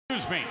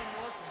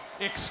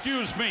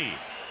Excuse me.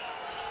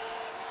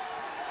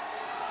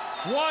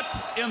 What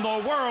in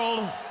the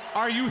world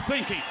are you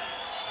thinking?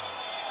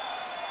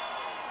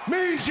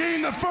 Mean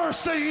Gene, the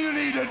first thing you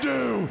need to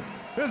do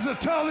is to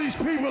tell these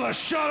people to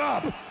shut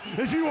up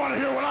if you want to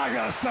hear what I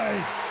gotta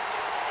say.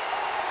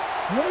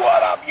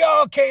 What up,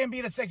 y'all?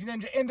 KMB, the Sexy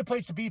Ninja, in the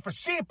place to be for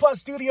C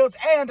Plus Studios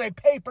and a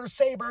Paper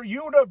Saber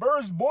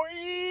universe,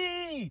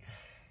 boy.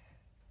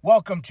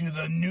 Welcome to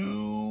the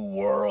New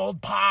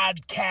World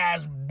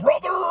Podcast,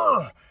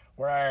 brother,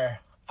 where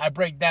I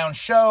break down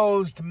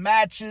shows to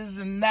matches,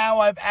 and now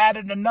I've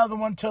added another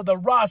one to the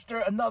roster,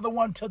 another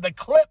one to the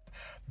clip.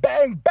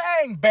 Bang,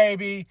 bang,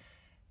 baby.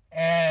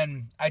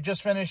 And I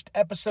just finished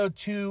episode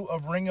 2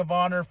 of Ring of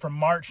Honor from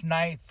March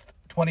 9th,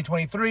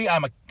 2023.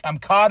 I'm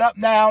caught up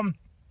now. I'm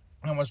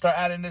going to start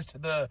adding this to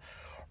the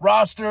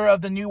roster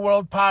of the New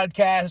World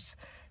Podcast.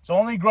 It's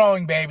only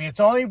growing, baby. It's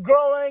only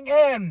growing,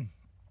 and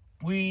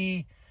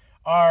we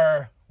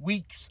are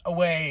weeks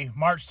away,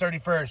 March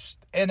 31st,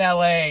 in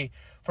LA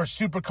for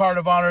Supercard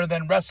of Honor,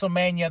 then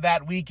WrestleMania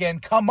that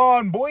weekend. Come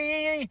on,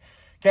 boy!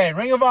 Okay,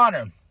 Ring of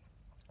Honor.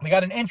 We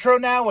got an intro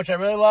now, which I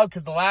really love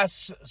because the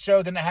last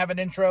show didn't have an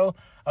intro.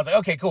 I was like,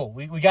 okay, cool.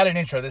 We got an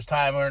intro this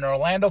time. We're in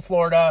Orlando,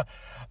 Florida.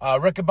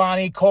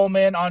 Riccaboni,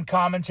 Coleman on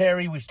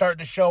commentary. We start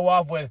the show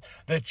off with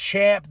the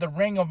champ, the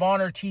Ring of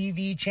Honor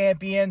TV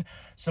champion,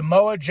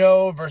 Samoa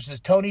Joe versus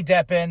Tony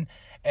Deppen.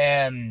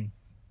 And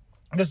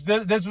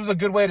this was a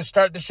good way to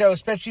start the show,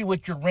 especially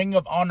with your Ring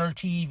of Honor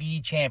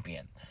TV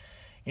champion.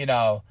 You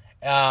know,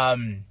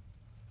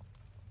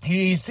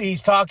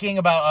 he's talking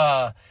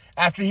about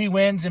after he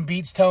wins and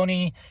beats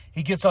Tony,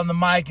 he gets on the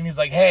mic and he's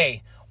like,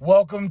 hey,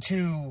 welcome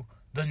to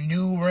the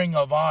new Ring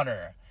of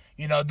Honor.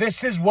 You know,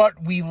 this is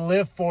what we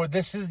live for.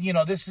 This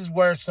is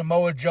where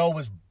Samoa Joe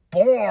was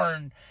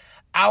born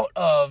out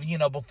of,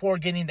 before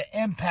getting the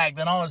Impact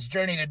and all his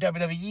journey to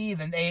WWE,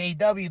 then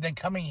AAW, then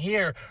coming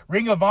here,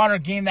 Ring of Honor,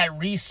 getting that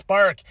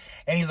re-spark.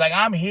 And he's like,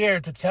 I'm here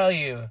to tell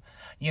you,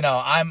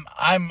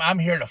 I'm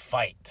here to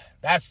fight.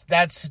 That's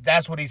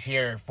what he's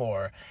here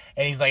for.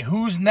 And he's like,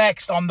 who's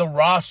next on the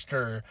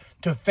roster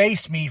to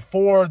face me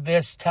for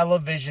this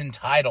television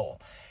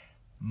title?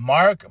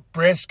 Mark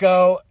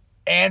Briscoe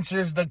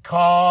answers the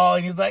call,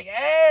 and he's like,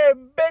 hey,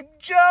 Big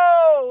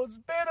Joe, it's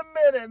been a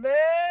minute, man.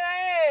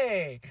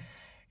 Hey.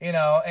 And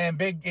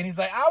he's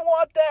like, I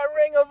want that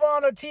Ring of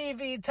Honor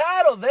TV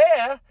title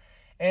there.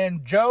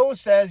 And Joe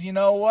says, you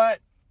know what?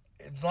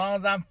 As long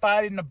as I'm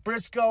fighting the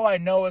Briscoe, I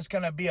know it's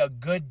going to be a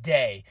good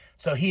day.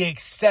 So he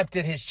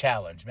accepted his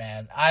challenge,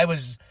 man. I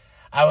was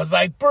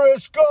like,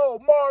 Briscoe,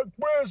 Mark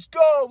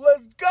Briscoe,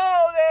 let's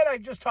go, man. I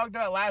just talked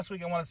about it last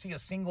week. I want to see a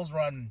singles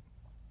run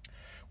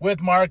with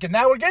Mark, and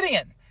now we're getting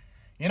it.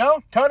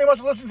 Tony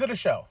wants to listen to the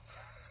show.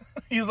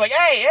 He was like,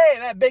 hey,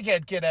 that big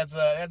head kid has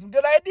some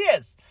good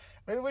ideas.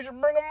 Maybe we should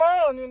bring him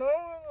on,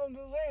 I'm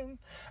just saying.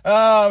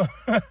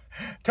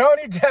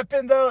 Tony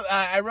Deppen, though,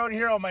 I wrote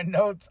here on my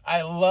notes,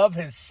 I love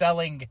his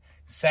selling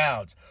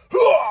sounds.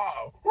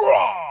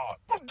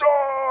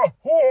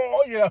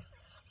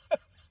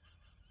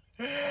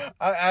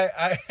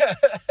 I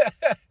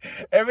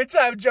every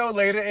time Joe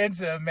laid it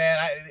into him, man,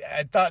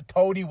 I thought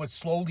Tony was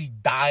slowly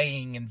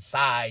dying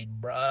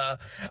inside, bruh.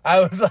 I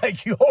was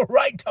like, you all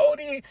right,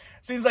 Tony?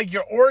 Seems like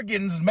your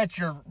organs met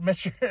your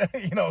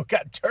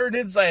got turned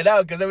inside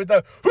out, because every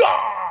time,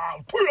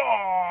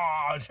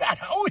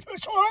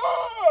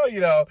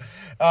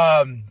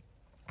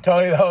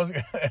 Tony, that was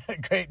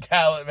great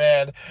talent,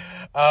 man.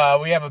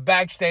 We have a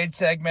backstage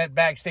segment,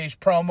 backstage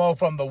promo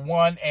from the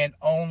one and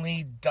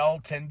only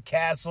Dalton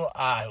Castle.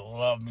 I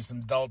love me some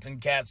Dalton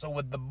Castle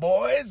with the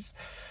boys.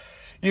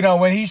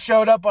 When he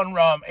showed up on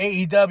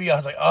AEW, I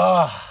was like,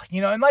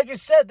 and like I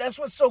said, that's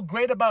what's so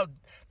great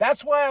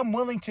that's why I'm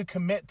willing to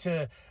commit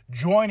to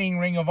joining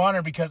Ring of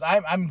Honor, because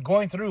I'm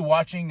going through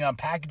watching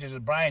packages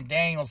with Bryan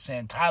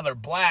Danielson, Tyler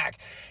Black,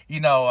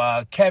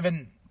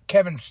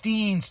 Kevin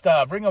Steen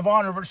stuff, Ring of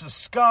Honor versus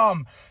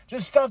Scum,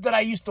 just stuff that I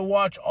used to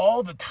watch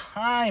all the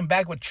time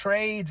back with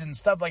trades and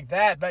stuff like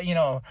that. But,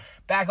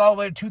 back all the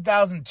way to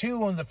 2002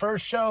 when the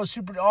first show,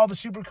 all the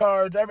super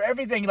cards,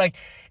 everything, like,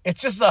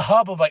 it's just a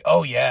hub of like,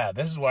 oh yeah,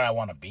 this is where I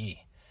want to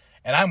be.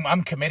 And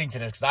I'm committing to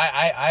this because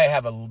I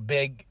have a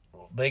big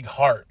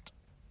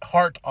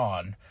heart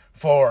on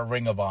for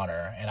Ring of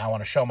Honor, and I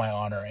want to show my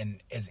honor in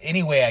as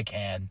any way I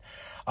can.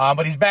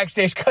 But he's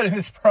backstage cutting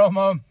this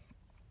promo.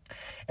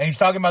 And he's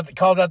talking about,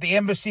 calls out the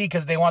embassy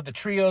because they want the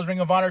trios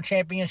Ring of Honor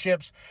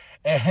championships.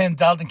 And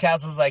Dalton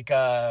Castle's like,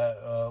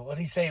 what did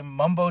he say? Not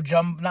mumbo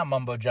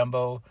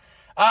jumbo.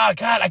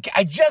 God,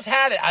 I just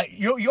had it.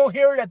 You'll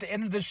hear it at the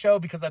end of the show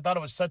because I thought it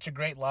was such a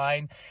great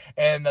line.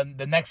 And then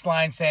the next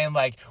line saying,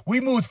 like,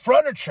 we moved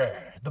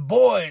furniture. The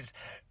boys,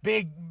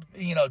 big,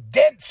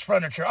 dense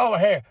furniture. Oh,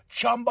 here,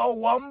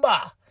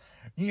 Chumbawamba.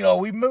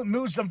 We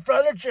moved some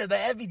furniture, the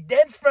heavy,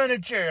 dense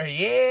furniture.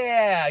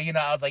 Yeah.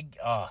 I was like,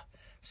 oh,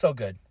 so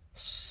good.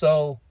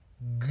 So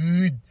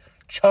good.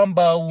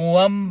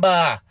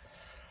 Chumbawamba.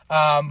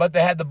 But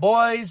they had the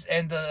boys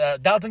and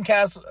Dalton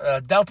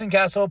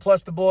Castle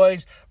plus the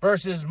boys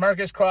versus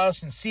Marcus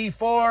Cross and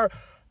C4.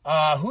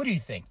 Who do you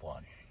think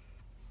won?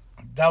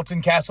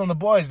 Dalton Castle and the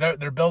boys,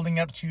 they're building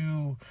up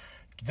to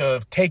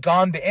take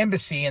on the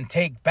Embassy and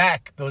take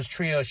back those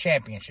trios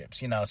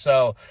championships,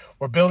 So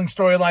we're building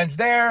storylines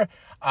there.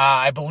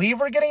 I believe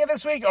we're getting it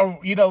this week. Or,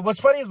 what's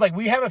funny is,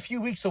 we have a few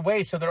weeks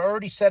away, so they're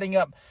already setting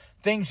up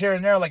things here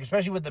and there,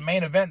 especially with the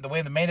main event, the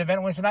way the main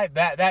event went tonight,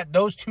 that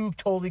those two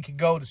totally could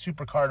go to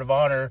Super Card of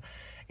Honor,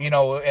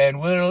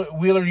 and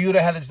Wheeler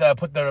Yuta had to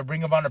put the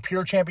Ring of Honor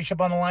Pure Championship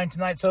on the line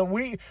tonight. So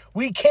we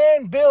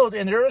can build,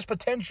 and there is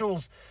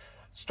potentials,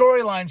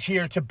 storylines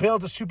here to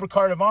build a Super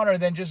Card of Honor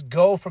and then just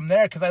go from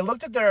there. Because I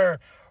looked at their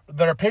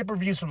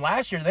pay-per-views from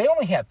last year. They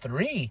only had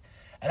 3.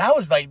 And I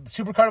was like,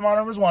 Super Card of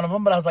Honor was one of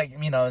them. But I was like,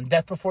 and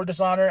Death Before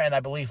Dishonor and I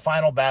believe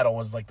Final Battle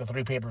was the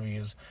 3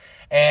 pay-per-views.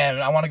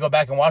 And I want to go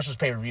back and watch those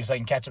pay-per-views so I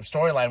can catch up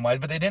storyline-wise.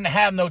 But they didn't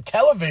have no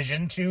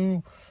television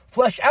to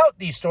flesh out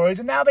these stories.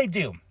 And now they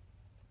do.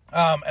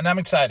 And I'm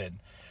excited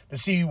to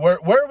see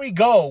where we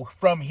go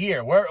from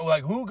here.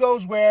 Who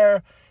goes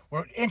where.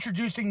 We're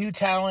introducing new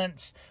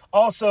talents,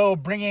 also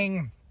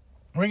bringing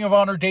Ring of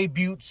Honor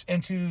debuts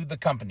into the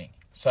company.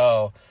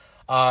 So,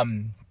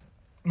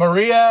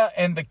 Maria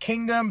and the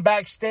Kingdom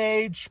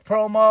backstage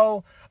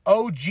promo,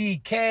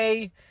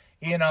 OGK,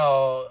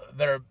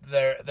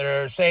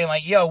 they're saying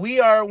yo, we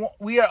are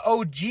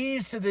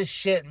OGs to this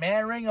shit,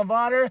 man, Ring of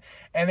Honor.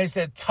 And they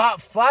said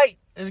Top Flight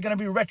is going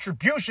to be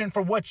retribution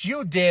for what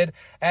you did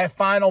at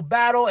Final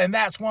Battle. And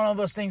that's one of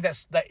those things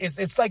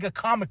it's like a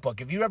comic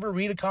book. If you ever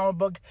read a comic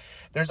book,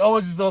 there's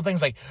always these little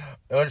things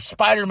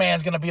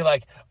Spider-Man's going to be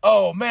like,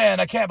 oh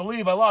man, I can't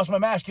believe I lost my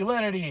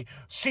masculinity.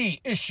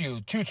 See issue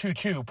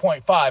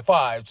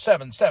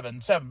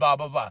 222.55777, blah,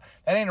 blah, blah.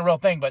 That ain't a real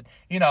thing, but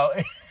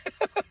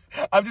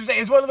I'm just saying,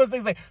 it's one of those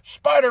things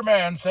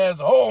Spider-Man says,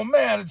 oh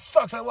man, it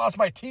sucks I lost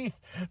my teeth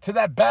to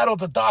that battle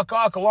to Doc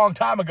Ock a long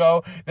time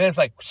ago. Then it's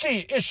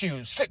see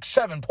issue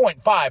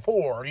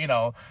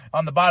 67.54,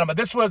 on the bottom. But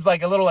this was a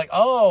little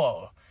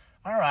oh,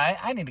 all right,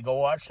 I need to go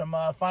watch some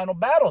Final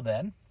Battle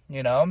then,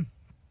 We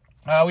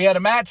had a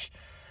match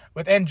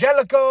with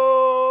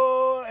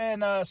Angelico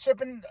and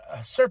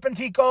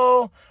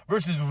Serpentico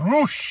versus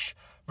Roosh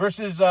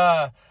versus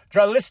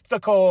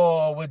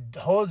Dralistico with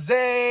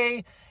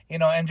Jose.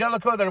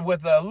 Angelico, they're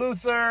with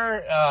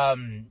Luther.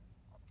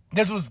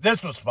 This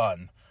was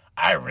fun.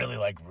 I really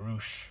like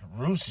Roosh.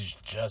 Roosh is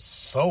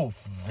just so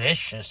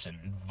vicious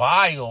and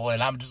vile,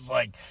 and I'm just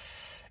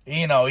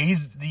you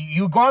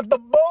want the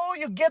bull,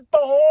 you get the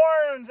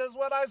horns. That's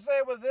what I say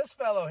with this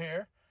fellow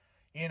here,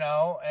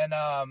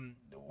 And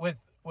with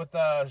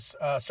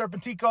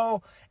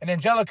Serpentico and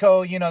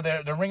Angelico,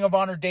 the Ring of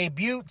Honor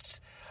debuts.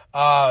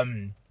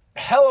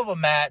 Hell of a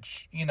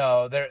match,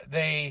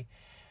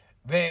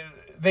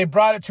 They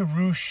brought it to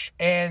Roosh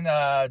and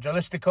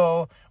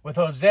Jalistico with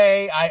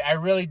Jose. I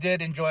really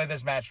did enjoy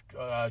this match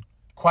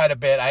quite a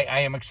bit. I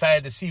am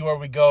excited to see where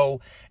we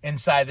go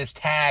inside this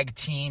tag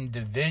team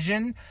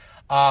division.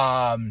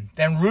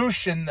 Then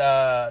Roosh and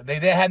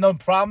they had no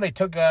problem. They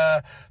took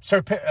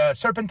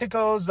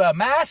Serpentico's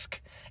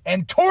mask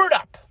and tore it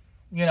up,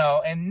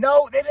 And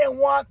they didn't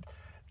want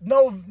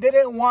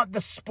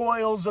the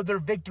spoils of their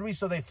victory,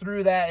 so they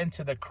threw that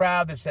into the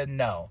crowd. They said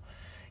no,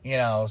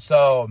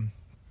 So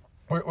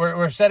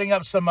we're setting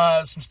up some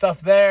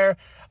stuff there.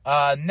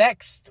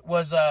 Next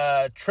was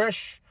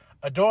Trish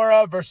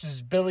Adora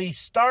versus Billy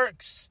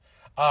Starks,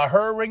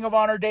 her Ring of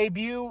Honor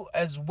debut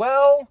as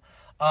well.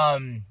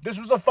 This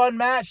was a fun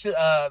match,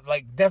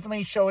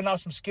 definitely showing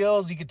off some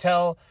skills. You could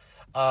tell,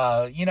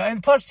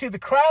 and plus too, the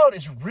crowd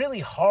is really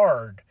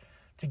hard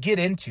to get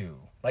into.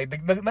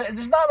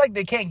 It's not like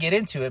they can't get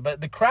into it,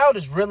 but the crowd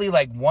is really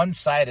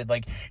one-sided.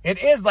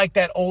 It is like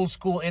that old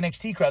school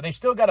NXT crowd. They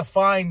still got to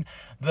find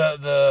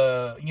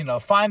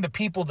find the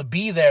people to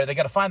be there. They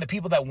got to find the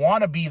people that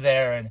want to be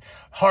there and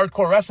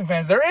hardcore wrestling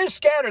fans. There is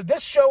scattered.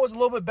 This show was a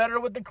little bit better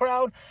with the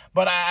crowd,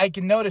 but I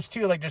can notice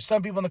too, there's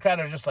some people in the crowd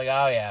that are just oh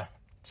yeah,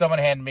 someone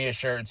handed me a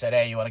shirt and said,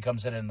 hey, you want to come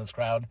sit in this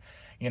crowd?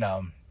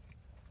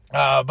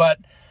 But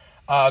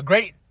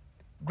great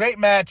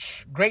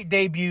match, great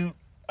debut.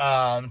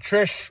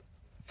 Trish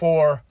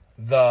for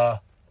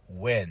the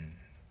win.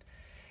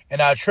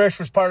 And Trish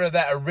was part of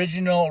that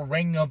original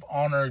Ring of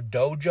Honor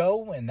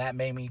dojo, and that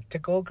made me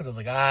tickle because I was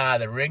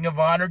the Ring of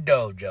Honor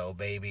dojo,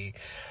 baby.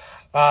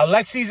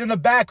 Lexi's in the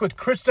back with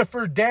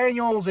Christopher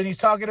Daniels, and he's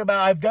talking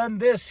about, I've done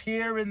this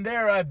here and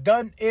there. I've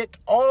done it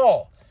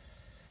all.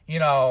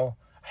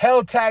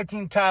 Held tag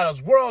team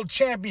titles, world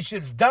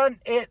championships, done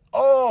it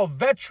all.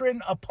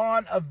 Veteran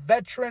upon a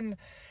veteran.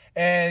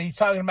 And he's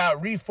talking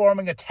about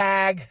reforming a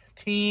tag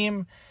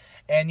team.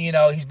 And,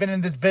 he's been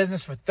in this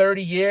business for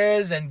 30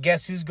 years, and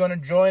guess who's going to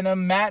join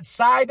him? Matt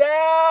Sydal.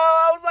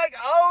 I was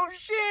oh,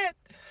 shit.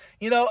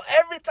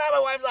 Every time my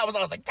wife's I was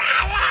like,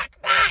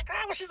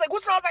 she's like,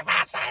 what's wrong? I was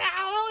Matt Sydal,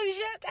 holy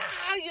shit.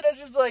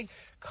 She's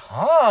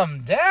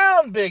calm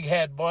down, big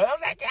head boy. I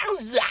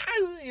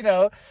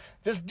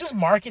was just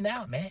marking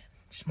out, man.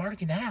 Just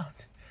marking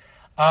out.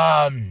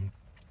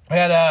 We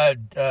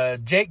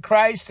had Jake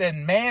Christ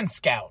and Man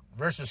Scout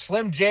versus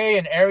Slim J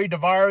and Ari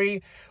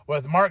Daivari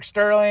with Mark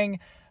Sterling,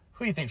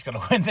 who do you think's going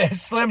to win this?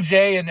 Slim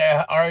J and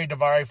Ari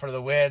Daivari for the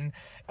win.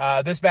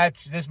 This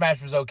match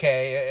was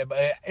okay.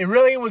 It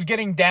really was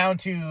getting down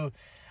to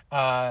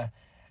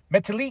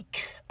Metalik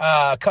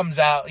comes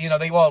out.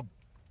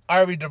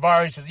 Ari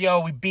Daivari says,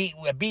 "Yo, I beat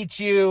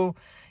you.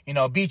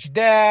 Beat you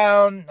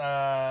down."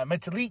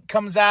 Metalik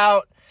comes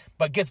out,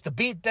 but gets the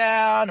beat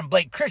down, and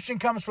Blake Christian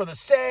comes for the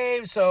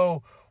save.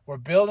 So we're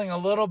building a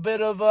little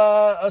bit of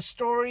a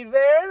story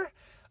there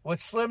with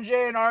Slim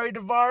J and Ari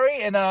Daivari,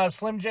 and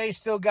Slim J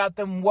still got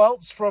them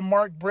welts from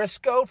Mark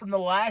Briscoe from the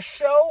last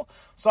show.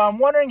 So I'm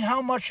wondering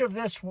how much of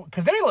this,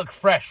 because they look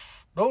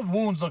fresh. Those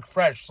wounds look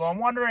fresh. So I'm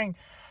wondering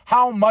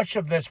how much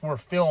of this we're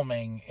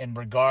filming in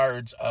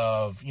regards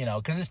of,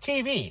 because it's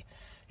TV.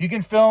 You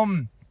can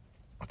film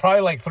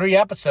probably like 3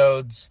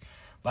 episodes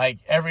like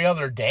every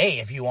other day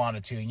if you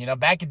wanted to.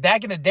 Back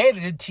in the day, they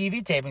did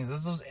TV tapings.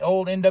 This was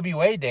old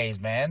NWA days,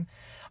 man.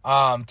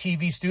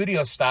 TV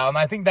studio style. And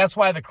I think that's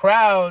why the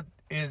crowd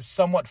is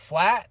somewhat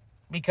flat,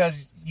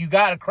 because you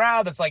got a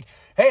crowd that's like,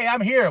 hey,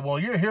 I'm here. Well,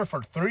 you're here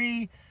for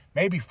 3,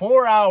 maybe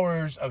 4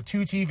 hours of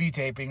 2 TV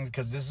tapings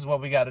because this is what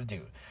we got to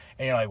do.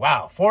 And you're like,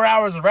 wow, 4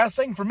 hours of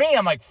wrestling? For me,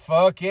 I'm like,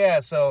 fuck yeah.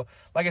 So,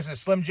 like I said,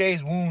 Slim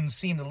J's wounds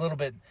seemed a little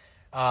bit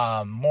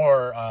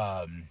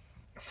more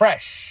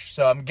fresh.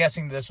 So I'm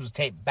guessing this was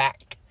taped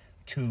back.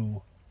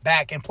 And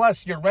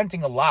plus, you're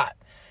renting a lot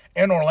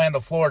in Orlando,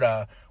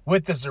 Florida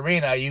with this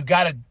arena. You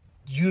got to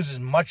use as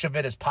much of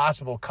it as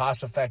possible,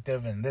 cost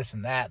effective and this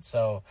and that.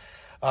 So,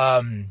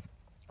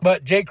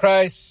 but Jay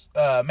Christ,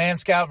 Man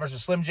Scout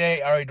versus Slim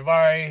J, Ari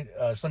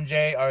Daivari, Slim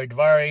J, Ari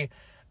Daivari,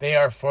 they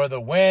are for the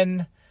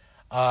win.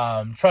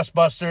 Trust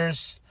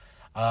Busters.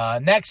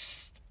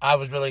 Next, I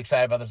was really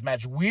excited about this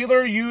match.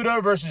 Wheeler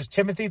Yuta versus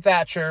Timothy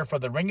Thatcher for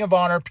the Ring of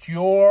Honor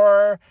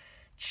Pure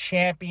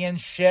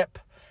Championship.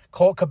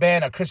 Colt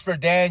Cabana, Christopher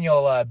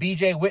Daniel,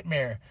 BJ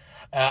Whitmer,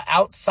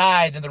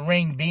 outside in the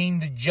ring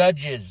being the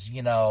judges.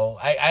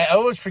 I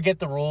always forget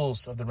the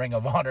rules of the Ring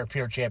of Honor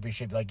Pure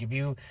Championship. Like, if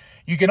you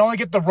can only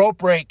get the rope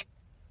break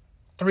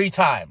 3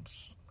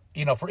 times,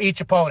 for each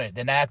opponent.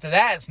 Then after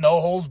that, it's no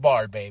holds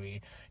barred,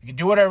 baby. You can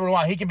do whatever you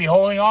want. He can be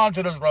holding on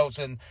to those ropes,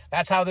 and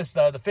that's how this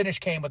the finish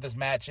came with this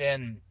match.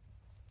 And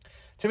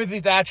Timothy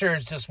Thatcher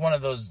is just one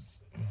of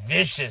those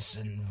vicious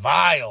and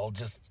vile,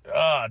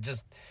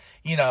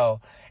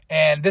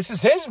 and this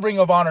is his Ring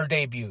of Honor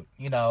debut,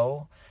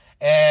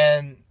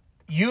 and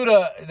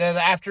Yuta, then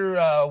after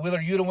Wheeler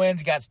Yuta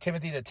wins, he got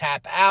Timothy to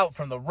tap out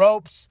from the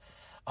ropes.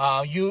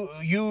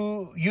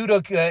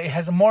 Yuta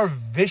has a more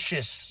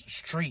vicious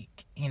streak,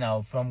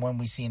 from when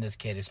we seen this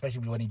kid,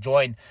 especially when he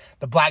joined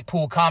the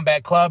Blackpool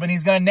Combat Club, and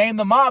he's gonna name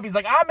them off. He's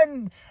like, I'm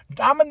in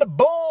the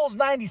Bulls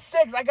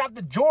 '96. I got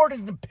the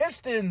Jordans and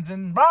Pistons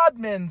and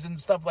Rodmans and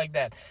stuff like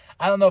that.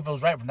 I don't know if it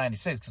was right for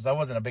 '96 because I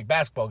wasn't a big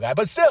basketball guy,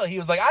 but still, he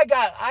was like, I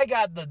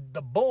got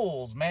the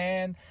Bulls,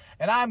 man,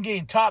 and I'm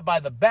getting taught by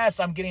the best.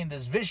 I'm getting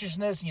this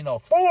viciousness,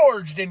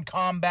 forged in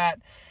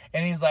combat.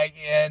 And he's like,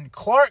 and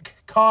Clark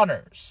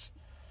Connors,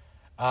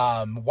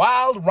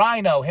 Wild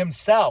Rhino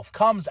himself,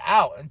 comes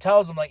out and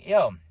tells him, like,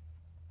 yo,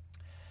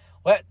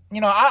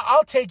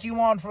 I'll take you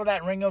on for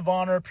that Ring of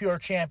Honor Pure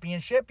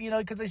Championship,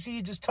 because I see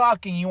you just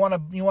talking. You want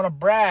to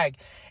brag.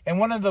 And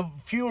one of the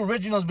few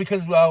originals,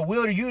 because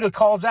Wheeler Yuta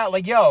calls out,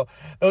 like, yo,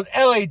 those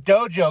LA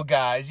Dojo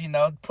guys,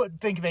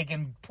 think they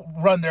can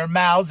run their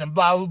mouths and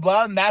blah, blah,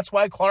 blah. And that's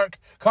why Clark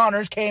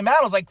Connors came out.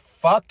 I was like,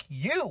 fuck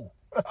you.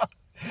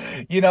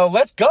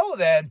 Let's go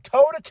then.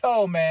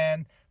 Toe-to-toe,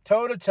 man.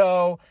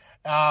 Toe-to-toe.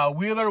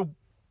 Wheeler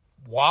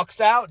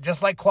walks out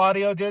just like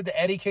Claudio did to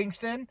Eddie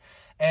Kingston,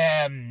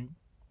 and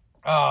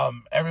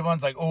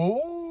everyone's like,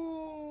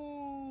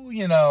 "Ooh,"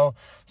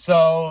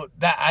 So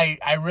that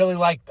I really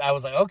liked. I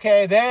was like,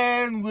 okay.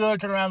 Then Wheeler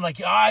turned around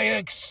like, I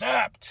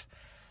accept.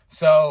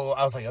 So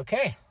I was like,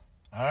 okay,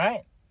 all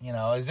right.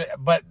 Is it?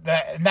 But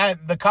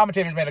the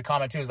commentators made a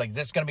comment too. Is like, is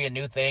this going to be a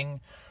new thing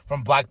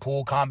from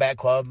Blackpool Combat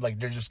Club? Like,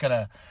 they're just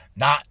gonna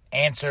not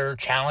answer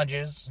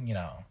challenges?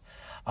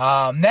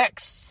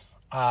 Next.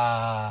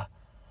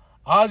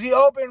 Aussie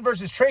Open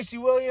versus Tracy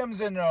Williams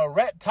and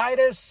Rhett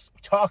Titus.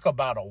 Talk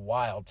about a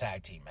wild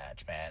tag team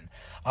match, man.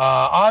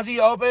 Aussie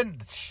Open.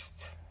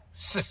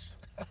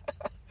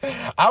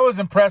 I was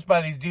impressed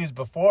by these dudes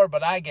before,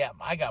 but I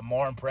got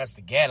more impressed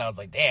again. I was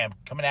like, damn,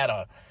 coming out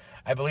of,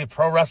 I believe,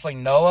 Pro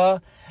Wrestling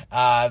Noah,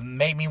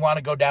 made me want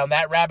to go down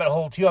that rabbit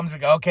hole too. I'm just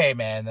like, okay,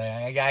 man,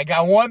 I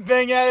got one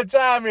thing at a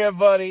time here,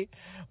 buddy.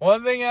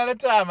 One thing at a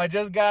time. I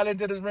just got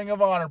into this Ring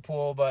of Honor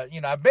pool, but,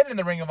 I've been in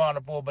the Ring of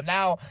Honor pool, but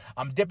now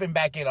I'm dipping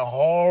back in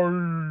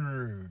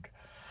hard.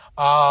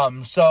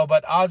 But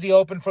Aussie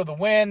Open for the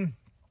win.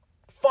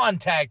 Fun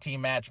tag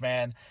team match,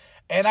 man.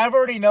 And I've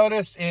already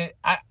noticed it.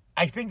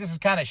 I think this is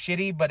kind of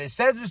shitty, but it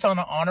says this on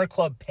the Honor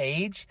Club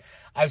page.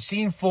 I've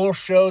seen full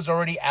shows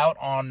already out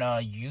on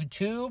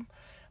YouTube,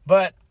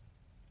 but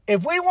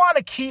if we want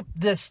to keep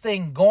this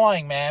thing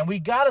going, man, we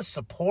got to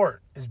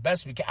support as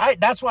best we can.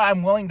 That's why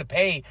I'm willing to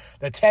pay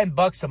the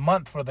 $10 a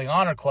month for the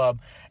Honor Club,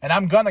 and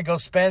I'm going to go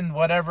spend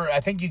whatever. I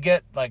think you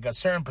get like a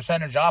certain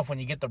percentage off when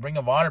you get the Ring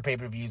of Honor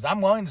pay-per-views.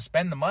 I'm willing to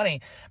spend the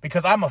money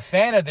because I'm a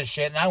fan of this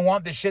shit, and I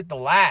want this shit to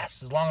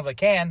last as long as I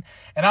can.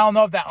 And I don't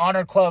know if that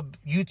Honor Club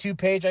YouTube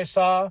page I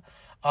saw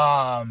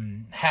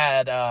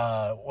had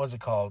what's it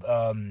called?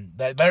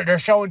 That they're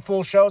showing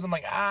full shows. I'm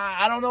like,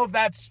 I don't know if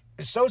that's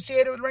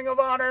associated with Ring of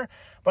Honor,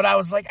 but I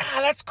was like,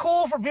 that's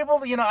cool for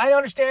people. You know, I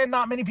understand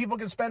not many people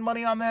can spend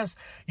money on this.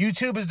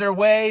 YouTube is their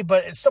way,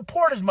 but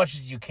support as much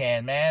as you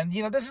can, man.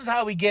 You know, this is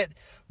how we get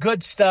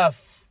good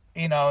stuff,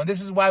 you know, and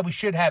this is why we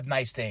should have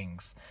nice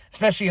things,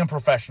 especially in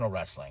professional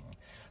wrestling.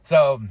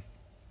 So,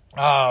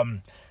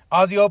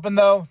 Aussie Open,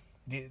 though,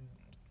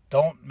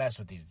 don't mess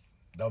with these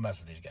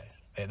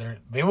guys.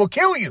 They will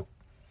kill you.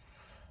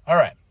 All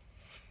right.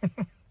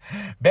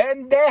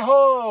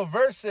 Bendejo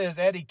versus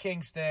Eddie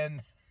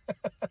Kingston.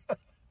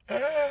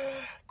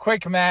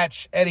 Quick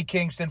match. Eddie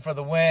Kingston for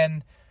the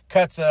win.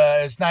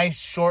 Is nice,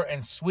 short,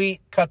 and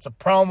sweet. Cuts a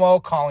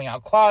promo calling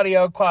out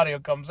Claudio. Claudio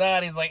comes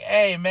out. He's like,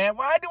 hey, man,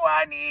 why do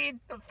I need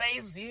to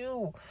face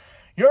you?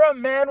 You're a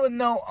man with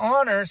no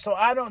honor, so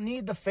I don't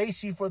need to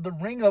face you for the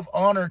Ring of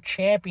Honor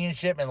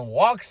Championship, and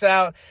walks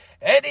out.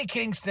 Eddie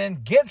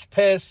Kingston gets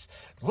pissed,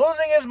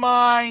 losing his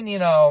mind, you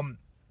know,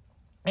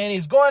 and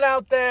he's going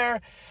out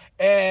there,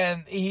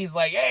 and he's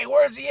like, hey,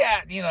 where's he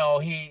at? You know,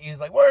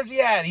 he's like, where's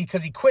he at?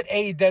 Because he quit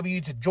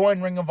AEW to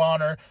join Ring of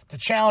Honor to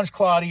challenge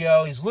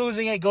Claudio. He's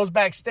losing it, goes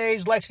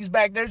backstage. Lexi's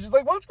back there. She's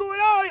like, what's going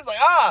on? He's like,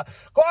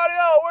 Claudio,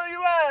 where are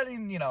you at?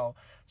 And, you know,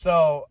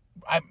 so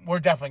we're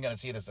definitely going to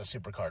see this as a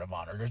Supercard of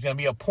Honor. There's going to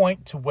be a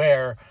point to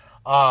where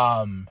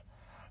Claudio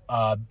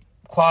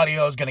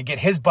is going to get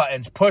his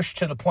buttons pushed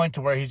to the point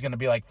to where he's going to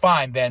be like,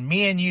 fine, then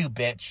me and you,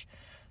 bitch,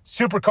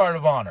 Supercard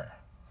of Honor.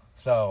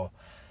 So,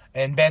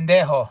 and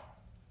Bendejo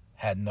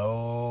had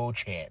no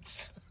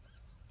chance.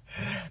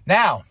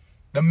 Now,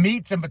 the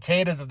meats and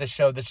potatoes of the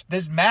show,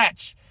 this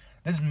match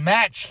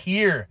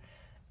here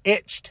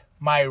itched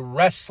my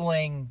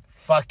wrestling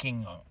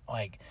fucking,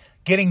 like,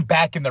 getting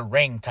back in the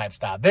ring type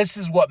style. This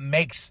is what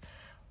makes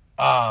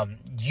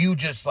you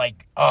just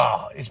like,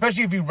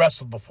 especially if you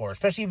wrestled before,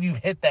 especially if you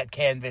hit that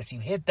canvas, you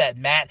hit that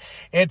mat.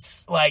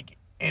 It's like,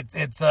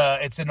 it's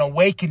an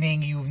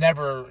awakening you've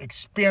never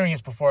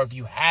experienced before if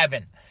you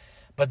haven't.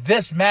 But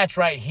this match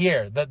right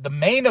here, the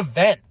main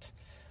event,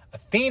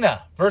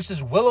 Athena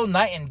versus Willow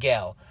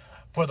Nightingale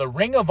for the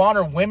Ring of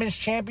Honor Women's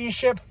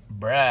Championship,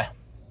 bruh.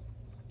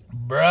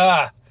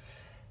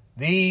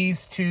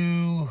 These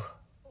two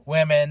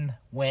women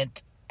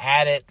went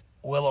at it.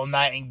 Willow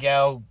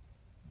Nightingale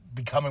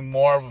becoming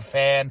more of a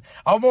fan.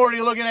 I'm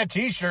already looking at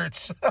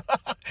t-shirts.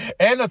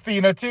 And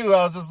Athena too.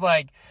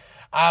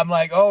 I'm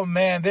like, oh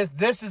man,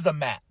 this is a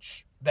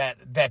match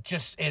that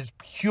just is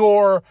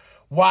pure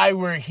why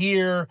we're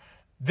here.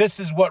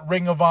 This is what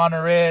Ring of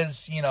Honor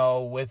is, you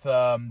know, with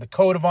the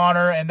Code of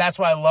Honor. And that's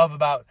what I love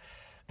about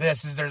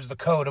this is there's the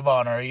Code of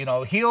Honor. You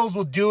know, heels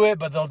will do it,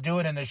 but they'll do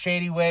it in a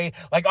shady way.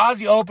 Like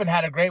Aussie Open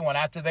had a great one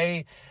after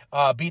they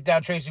beat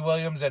down Tracy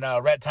Williams and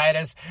Rhett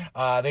Titus.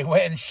 They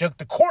went and shook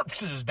the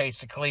corpses,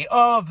 basically,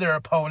 of their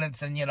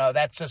opponents. And, you know,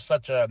 that's just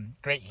such a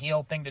great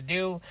heel thing to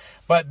do.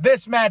 But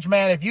this match,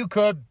 man, if you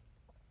could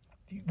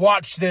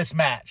watch this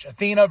match,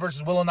 Athena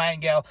versus Willow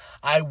Nightingale,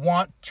 I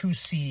want to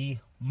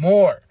see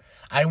more.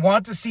 I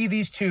want to see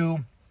these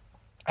two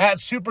at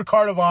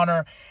Supercard of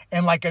Honor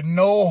and like a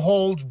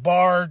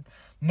no-holds-barred,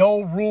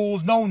 no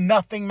rules, no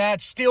nothing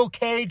match, steel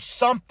cage,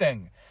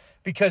 something.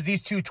 Because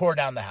these two tore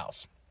down the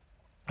house.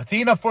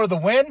 Athena for the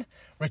win,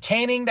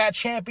 retaining that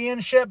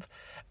championship.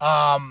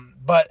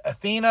 But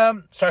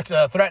Athena starts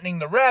threatening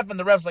the ref, and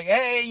the ref's like,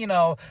 hey, you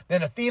know,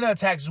 then Athena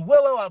attacks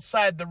Willow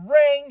outside the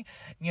ring,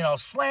 you know,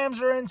 slams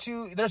her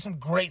into, there's some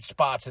great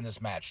spots in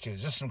this match, too.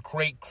 Just some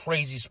great,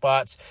 crazy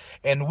spots,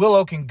 and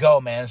Willow can go,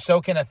 man.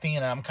 So can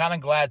Athena. I'm kind of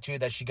glad, too,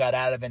 that she got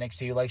out of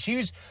NXT. Like,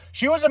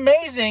 she was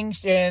amazing,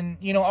 and,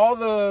 you know, all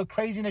the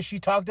craziness she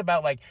talked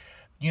about, like,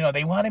 you know,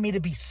 they wanted me to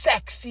be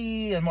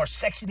sexy and more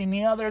sexy than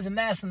the others and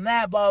this and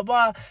that, blah,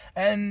 blah, blah.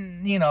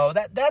 And, you know,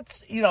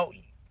 that's, you know,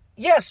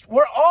 yes,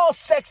 we're all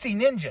sexy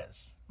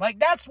ninjas. Like,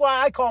 that's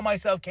why I call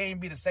myself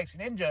K&B the sexy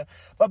ninja.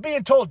 But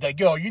being told that,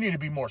 yo, you need to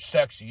be more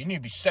sexy. You need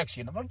to be sexy.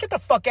 And I'm like, get the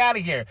fuck out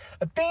of here.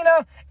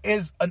 Athena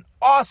is an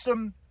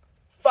awesome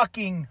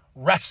fucking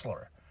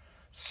wrestler.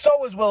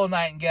 So is Willow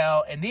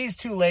Nightingale. And these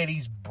two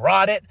ladies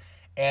brought it.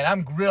 And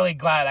I'm really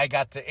glad I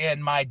got to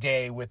end my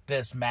day with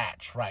this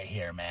match right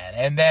here, man.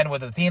 And then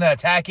with Athena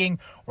attacking,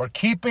 we're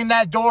keeping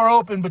that door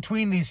open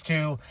between these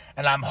two.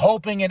 And I'm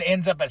hoping it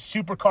ends up at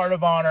Supercard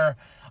of Honor.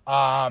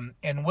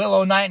 And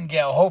Willow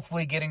Nightingale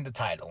hopefully getting the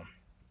title.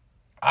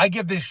 I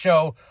give this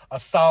show a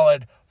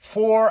solid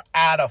 4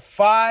 out of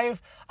 5.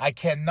 I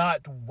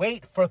cannot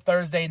wait for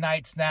Thursday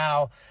nights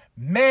now.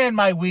 Man,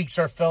 my weeks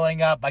are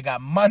filling up. I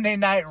got Monday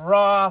Night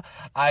Raw.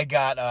 I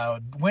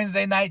got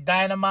Wednesday Night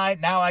Dynamite.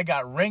 Now I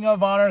got Ring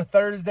of Honor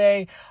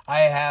Thursday.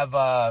 I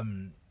have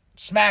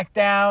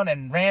SmackDown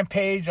and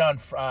Rampage on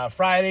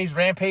Fridays.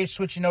 Rampage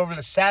switching over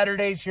to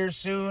Saturdays here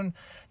soon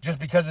just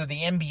because of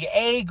the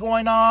NBA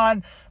going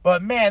on.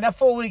 But, man, that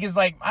full week is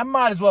like, I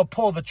might as well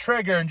pull the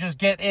trigger and just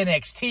get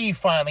NXT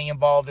finally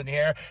involved in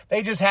here.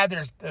 They just had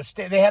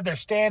their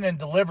stand and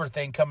deliver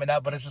thing coming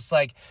up, but it's just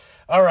like,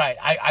 all right,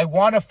 I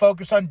want to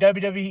focus on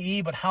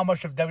WWE, but how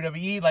much of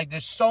WWE? Like,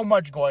 there's so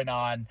much going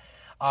on.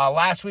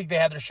 Last week they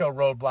had their show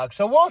Roadblock.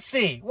 So we'll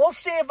see. We'll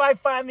see if I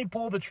finally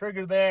pull the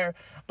trigger there.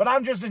 But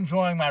I'm just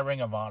enjoying my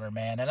Ring of Honor,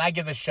 man. And I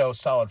give the show a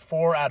solid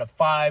 4 out of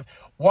 5.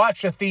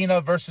 Watch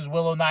Athena versus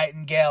Willow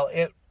Nightingale.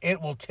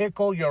 It will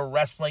tickle your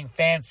wrestling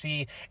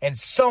fancy in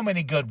so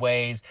many good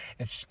ways,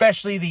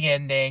 especially the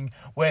ending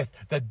with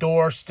the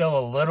door still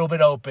a little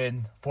bit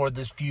open for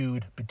this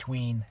feud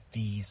between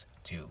these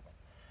two.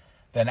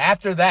 Then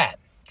after that,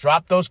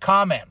 drop those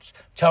comments.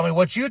 Tell me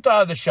what you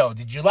thought of the show.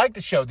 Did you like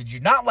the show? Did you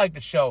not like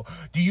the show?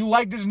 Do you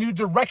like this new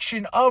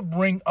direction of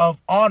Ring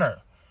of Honor?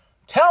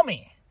 Tell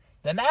me.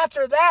 Then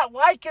after that,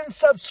 like and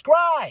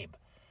subscribe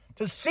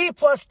to C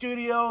Plus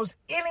Studios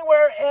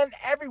anywhere and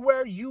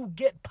everywhere you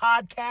get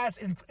podcasts,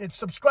 and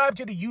subscribe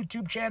to the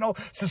YouTube channel.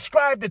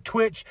 Subscribe to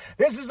Twitch.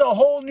 This is a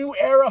whole new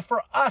era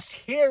for us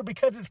here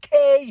because it's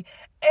KMB,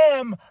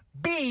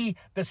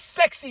 the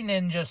Sexy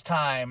Ninjas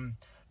time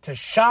to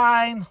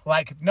shine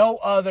like no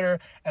other.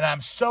 And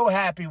I'm so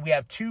happy we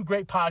have 2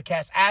 great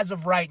podcasts as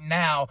of right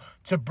now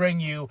to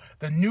bring you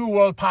the New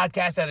World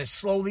podcast that is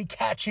slowly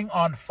catching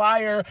on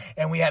fire.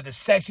 And we have the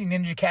Sexy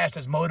Ninja Cast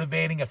that's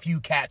motivating a few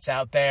cats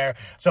out there.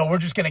 So we're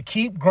just going to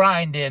keep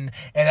grinding.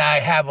 And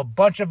I have a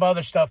bunch of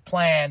other stuff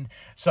planned.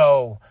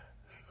 So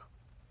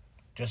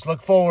just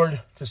look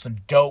forward to some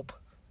dope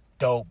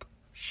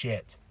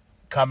shit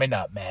coming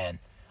up, man.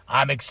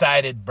 I'm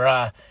excited,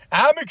 bruh.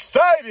 I'm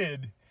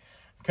excited.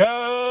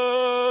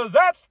 Because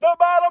that's the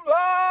bottom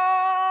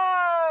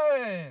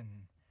line.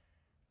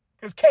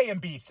 Because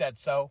K&B said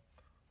so.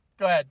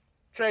 Go ahead.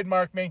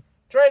 Trademark me.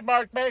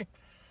 Trademark me.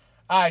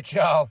 All right,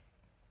 y'all.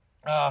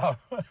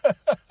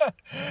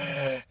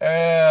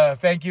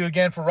 Thank you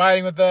again for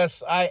riding with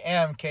us. I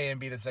am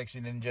K&B, the Sexy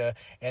Ninja.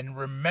 And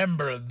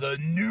remember, the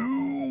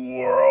New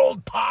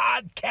World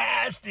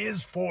podcast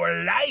is for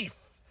life,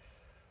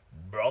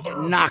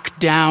 brother. Knocked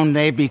down,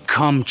 they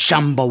become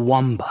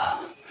Chumbawamba.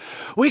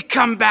 We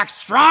come back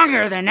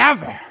stronger than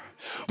ever,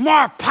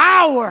 more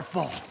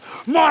powerful,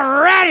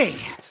 more ready,